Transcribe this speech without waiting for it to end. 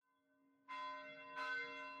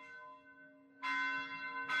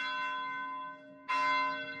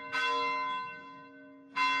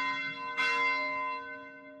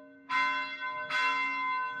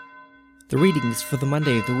The readings for the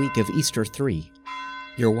Monday of the week of Easter 3,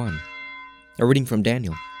 Year 1. A reading from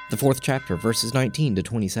Daniel, the 4th chapter, verses 19 to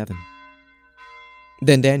 27.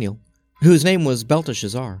 Then Daniel, whose name was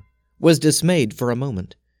Belteshazzar, was dismayed for a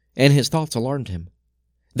moment, and his thoughts alarmed him.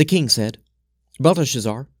 The king said,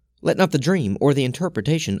 Belteshazzar, let not the dream or the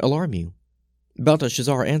interpretation alarm you.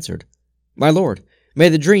 Belteshazzar answered, My lord, may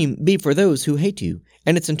the dream be for those who hate you,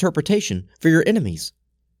 and its interpretation for your enemies.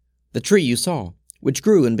 The tree you saw, which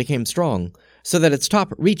grew and became strong, so that its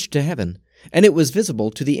top reached to heaven, and it was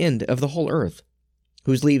visible to the end of the whole earth,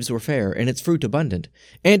 whose leaves were fair and its fruit abundant,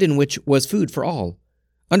 and in which was food for all,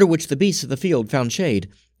 under which the beasts of the field found shade,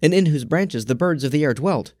 and in whose branches the birds of the air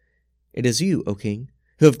dwelt. It is you, O king,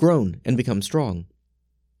 who have grown and become strong.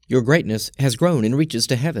 Your greatness has grown and reaches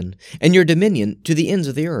to heaven, and your dominion to the ends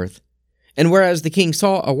of the earth. And whereas the king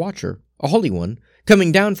saw a watcher, a holy one,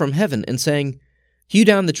 coming down from heaven and saying, Hew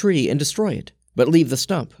down the tree and destroy it, but leave the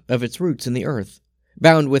stump of its roots in the earth,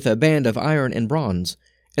 bound with a band of iron and bronze,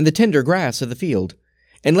 and the tender grass of the field,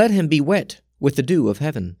 and let him be wet with the dew of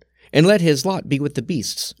heaven, and let his lot be with the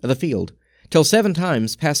beasts of the field, till 7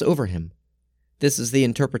 times pass over him. This is the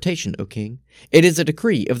interpretation, O king. It is a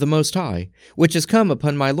decree of the Most High, which has come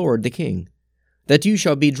upon my lord the king, that you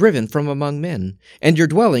shall be driven from among men, and your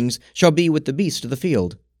dwellings shall be with the beasts of the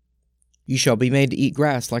field. You shall be made to eat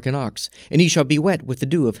grass like an ox, and ye shall be wet with the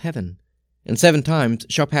dew of heaven. And 7 times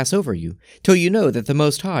shall pass over you, till you know that the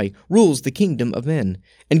Most High rules the kingdom of men,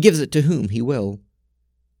 and gives it to whom he will.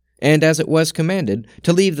 And as it was commanded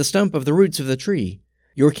to leave the stump of the roots of the tree,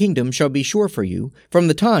 your kingdom shall be sure for you from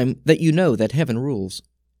the time that you know that heaven rules.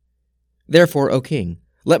 Therefore, O king,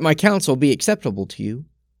 let my counsel be acceptable to you.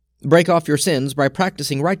 Break off your sins by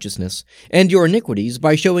practicing righteousness, and your iniquities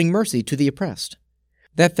by showing mercy to the oppressed,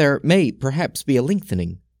 that there may perhaps be a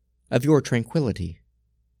lengthening of your tranquility.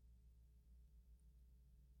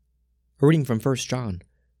 A reading from 1 John,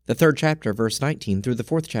 the 3rd chapter, verse 19, through the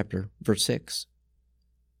 4th chapter, verse 6.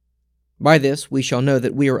 By this we shall know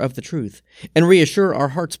that we are of the truth, and reassure our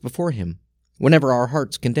hearts before him, whenever our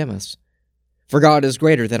hearts condemn us. For God is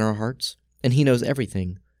greater than our hearts, and he knows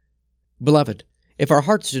everything. Beloved, if our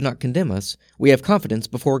hearts do not condemn us, we have confidence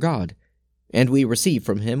before God, and we receive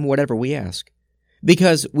from him whatever we ask,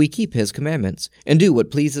 because we keep his commandments, and do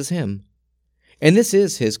what pleases him. And this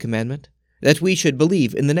is his commandment, that we should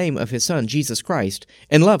believe in the name of his Son, Jesus Christ,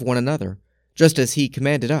 and love one another, just as he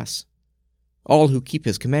commanded us. All who keep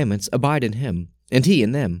his commandments abide in him, and he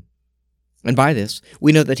in them. And by this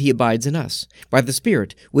we know that he abides in us, by the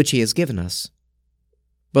Spirit which he has given us.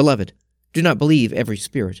 Beloved, do not believe every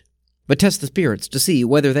spirit, but test the spirits to see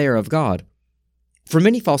whether they are of God. For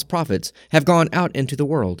many false prophets have gone out into the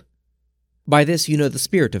world. By this you know the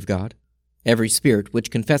Spirit of God. Every spirit which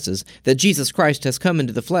confesses that Jesus Christ has come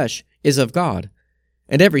into the flesh is of God,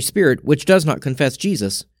 and every spirit which does not confess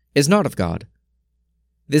Jesus is not of God.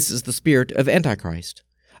 This is the spirit of Antichrist,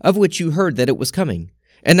 of which you heard that it was coming,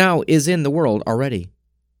 and now is in the world already.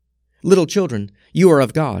 Little children, you are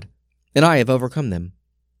of God, and I have overcome them.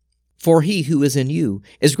 For he who is in you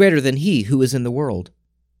is greater than he who is in the world.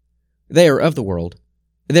 They are of the world,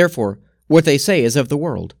 therefore what they say is of the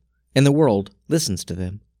world, and the world listens to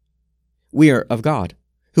them. We are of God.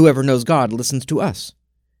 Whoever knows God listens to us,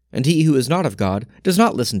 and he who is not of God does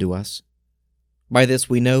not listen to us. By this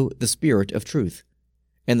we know the spirit of truth,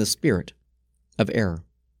 and the spirit of error.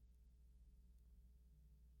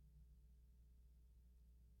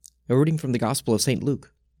 A reading from the Gospel of St.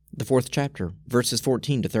 Luke, the 4th chapter, verses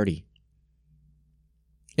 14 to 30.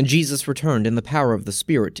 And Jesus returned in the power of the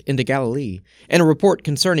Spirit into Galilee, and a report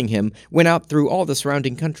concerning him went out through all the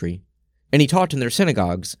surrounding country. And he taught in their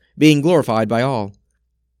synagogues, being glorified by all.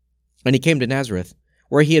 And he came to Nazareth,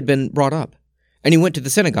 where he had been brought up. And he went to the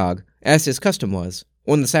synagogue, as his custom was,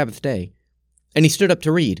 on the Sabbath day. And he stood up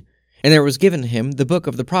to read, and there was given him the book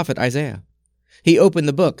of the prophet Isaiah. He opened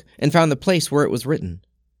the book, and found the place where it was written,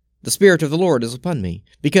 The Spirit of the Lord is upon me,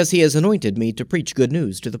 because he has anointed me to preach good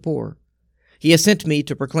news to the poor. He has sent me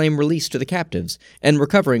to proclaim release to the captives, and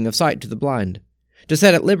recovering of sight to the blind, to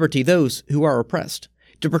set at liberty those who are oppressed,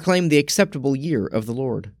 to proclaim the acceptable year of the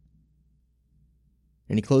Lord.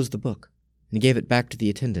 And he closed the book, and gave it back to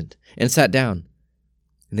the attendant, and sat down.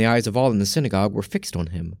 And the eyes of all in the synagogue were fixed on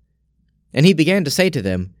him. And he began to say to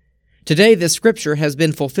them, Today this scripture has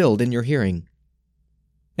been fulfilled in your hearing.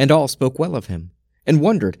 And all spoke well of him, and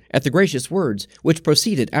wondered at the gracious words which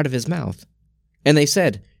proceeded out of his mouth. And they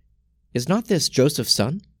said, Is not this Joseph's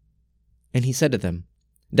son? And he said to them,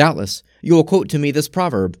 Doubtless you will quote to me this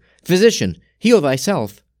proverb, Physician, heal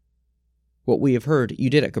thyself. What we have heard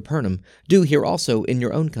you did at Capernaum, do here also in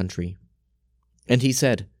your own country. And he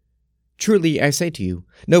said, Truly I say to you,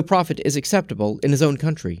 no prophet is acceptable in his own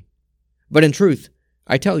country. But in truth,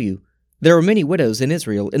 I tell you, there were many widows in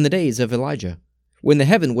Israel in the days of Elijah, when the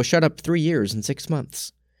heaven was shut up 3 years and 6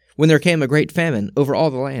 months, when there came a great famine over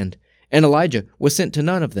all the land, and Elijah was sent to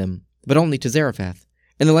none of them, but only to Zarephath,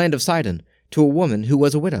 in the land of Sidon, to a woman who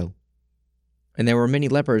was a widow. And there were many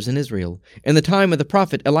lepers in Israel in the time of the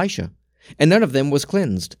prophet Elisha, and none of them was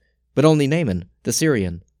cleansed, but only Naaman the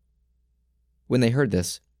Syrian. When they heard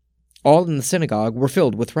this, all in the synagogue were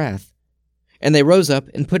filled with wrath, and they rose up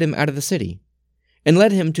and put him out of the city, and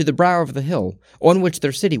led him to the brow of the hill on which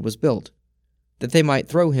their city was built, that they might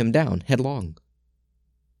throw him down headlong.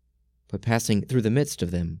 But passing through the midst of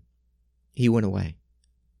them, he went away.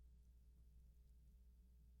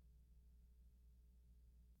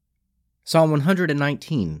 Psalm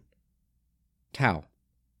 119. Tau.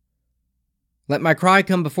 Let my cry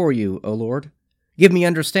come before you, O Lord. Give me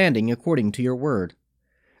understanding according to your word.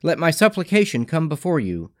 Let my supplication come before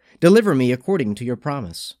you. Deliver me according to your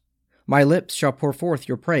promise. My lips shall pour forth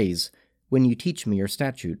your praise when you teach me your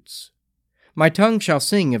statutes. My tongue shall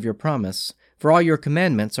sing of your promise, for all your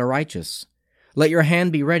commandments are righteous. Let your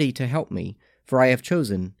hand be ready to help me, for I have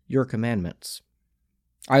chosen your commandments.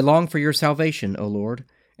 I long for your salvation, O Lord,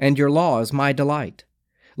 and your law is my delight.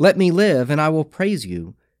 Let me live, and I will praise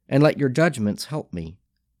you, and let your judgments help me.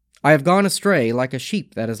 I have gone astray like a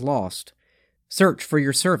sheep that is lost. Search for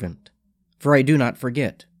your servant, for I do not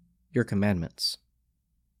forget your commandments.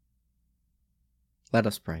 Let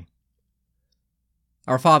us pray.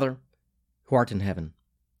 Our Father, who art in heaven,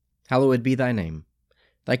 hallowed be thy name.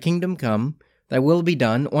 Thy kingdom come, thy will be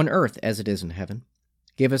done on earth as it is in heaven.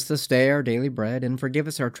 Give us this day our daily bread, and forgive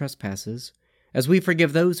us our trespasses, as we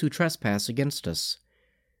forgive those who trespass against us.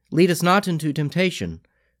 Lead us not into temptation,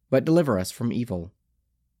 but deliver us from evil.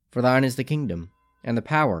 For thine is the kingdom, and the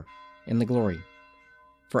power, and the glory,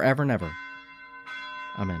 forever and ever.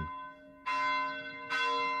 Amen.